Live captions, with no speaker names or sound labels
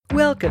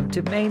Welcome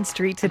to Main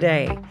Street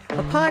Today,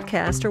 a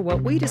podcast or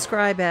what we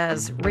describe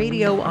as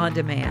radio on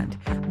demand.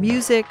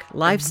 Music,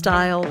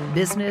 lifestyle,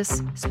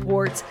 business,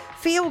 sports,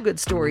 feel-good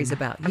stories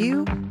about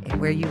you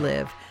and where you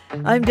live.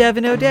 I'm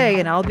Devin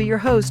O'Day, and I'll be your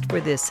host for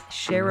this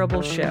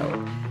shareable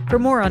show. For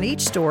more on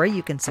each story,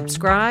 you can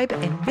subscribe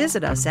and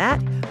visit us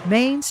at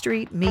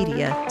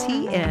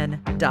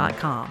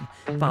mainstreetmediatn.com.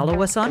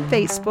 Follow us on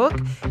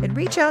Facebook and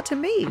reach out to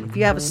me if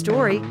you have a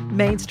story.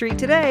 Main Street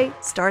Today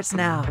starts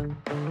now.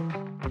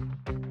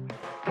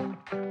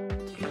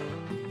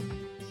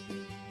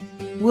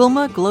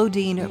 Wilma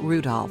Glodine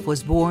Rudolph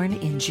was born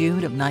in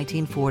June of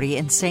 1940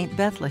 in St.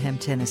 Bethlehem,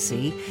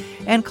 Tennessee,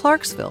 and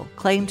Clarksville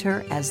claimed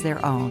her as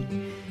their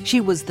own.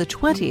 She was the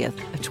 20th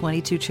of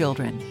 22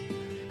 children.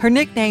 Her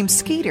nickname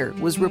Skeeter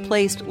was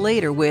replaced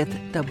later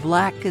with the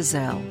Black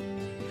Gazelle,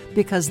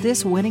 because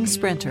this winning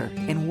sprinter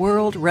and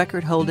world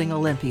record-holding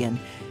Olympian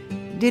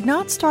did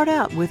not start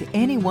out with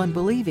anyone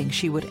believing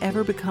she would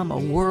ever become a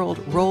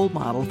world role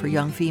model for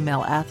young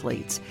female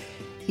athletes.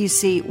 You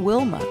see,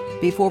 Wilma,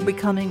 before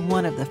becoming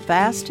one of the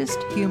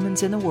fastest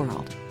humans in the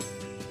world,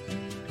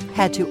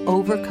 had to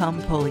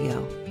overcome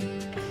polio.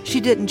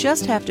 She didn't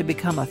just have to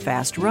become a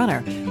fast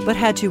runner, but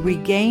had to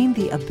regain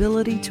the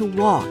ability to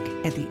walk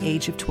at the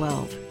age of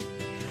 12.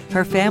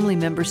 Her family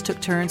members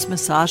took turns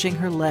massaging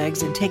her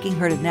legs and taking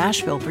her to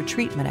Nashville for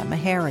treatment at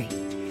Meharry.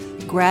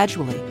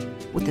 Gradually,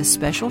 with a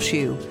special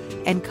shoe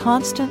and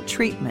constant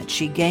treatment,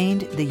 she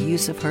gained the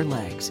use of her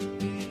legs.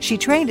 She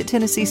trained at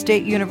Tennessee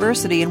State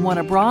University and won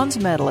a bronze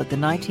medal at the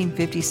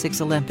 1956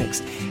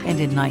 Olympics. And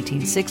in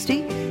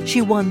 1960,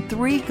 she won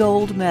 3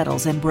 gold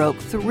medals and broke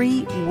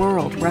 3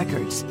 world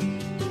records.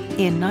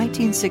 In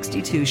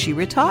 1962, she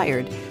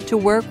retired to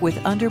work with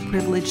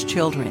underprivileged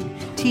children,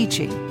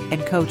 teaching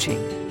and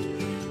coaching.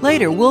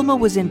 Later, Wilma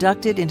was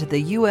inducted into the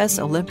U.S.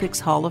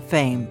 Olympics Hall of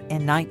Fame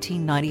in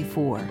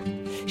 1994.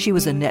 She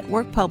was a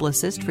network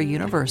publicist for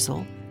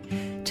Universal,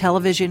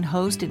 television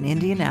host in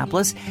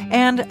Indianapolis,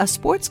 and a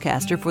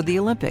sportscaster for the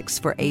Olympics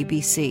for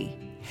ABC.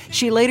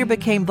 She later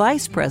became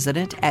vice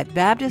president at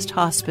Baptist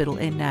Hospital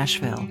in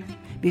Nashville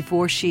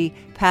before she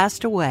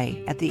passed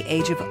away at the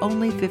age of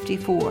only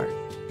 54.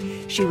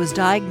 She was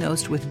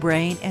diagnosed with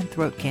brain and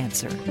throat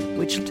cancer,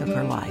 which took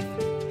her life.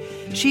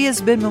 She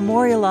has been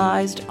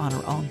memorialized on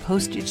her own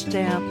postage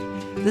stamp,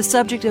 the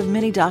subject of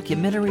many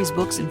documentaries,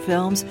 books, and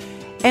films,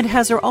 and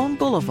has her own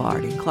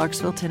boulevard in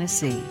Clarksville,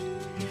 Tennessee.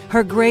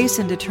 Her grace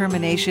and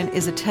determination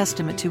is a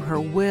testament to her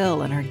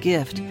will and her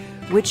gift,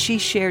 which she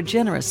shared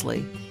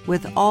generously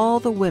with all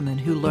the women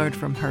who learned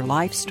from her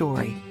life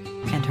story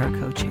and her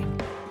coaching.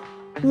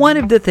 One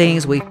of the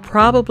things we've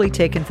probably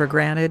taken for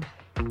granted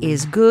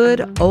is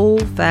good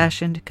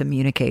old-fashioned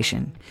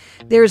communication.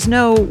 There's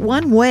no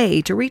one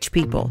way to reach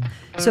people,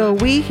 so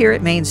we here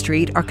at Main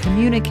Street are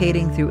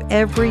communicating through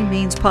every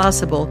means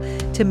possible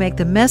to make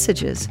the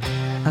messages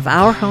of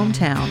our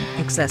hometown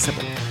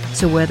accessible.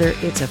 So whether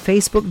it's a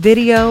Facebook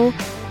video,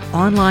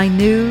 online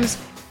news,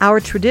 our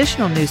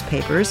traditional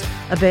newspapers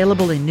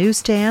available in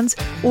newsstands,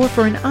 or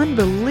for an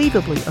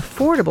unbelievably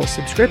affordable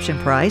subscription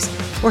price,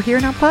 or here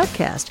in our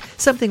podcast,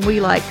 something we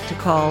like to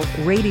call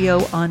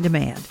radio on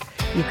demand.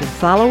 You can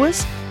follow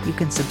us, you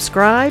can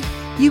subscribe,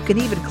 you can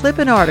even clip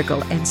an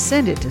article and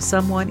send it to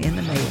someone in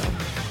the mail.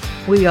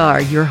 We are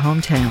your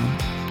hometown.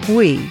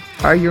 We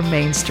are your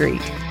Main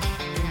Street.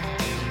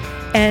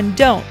 And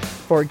don't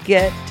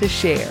forget to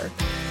share.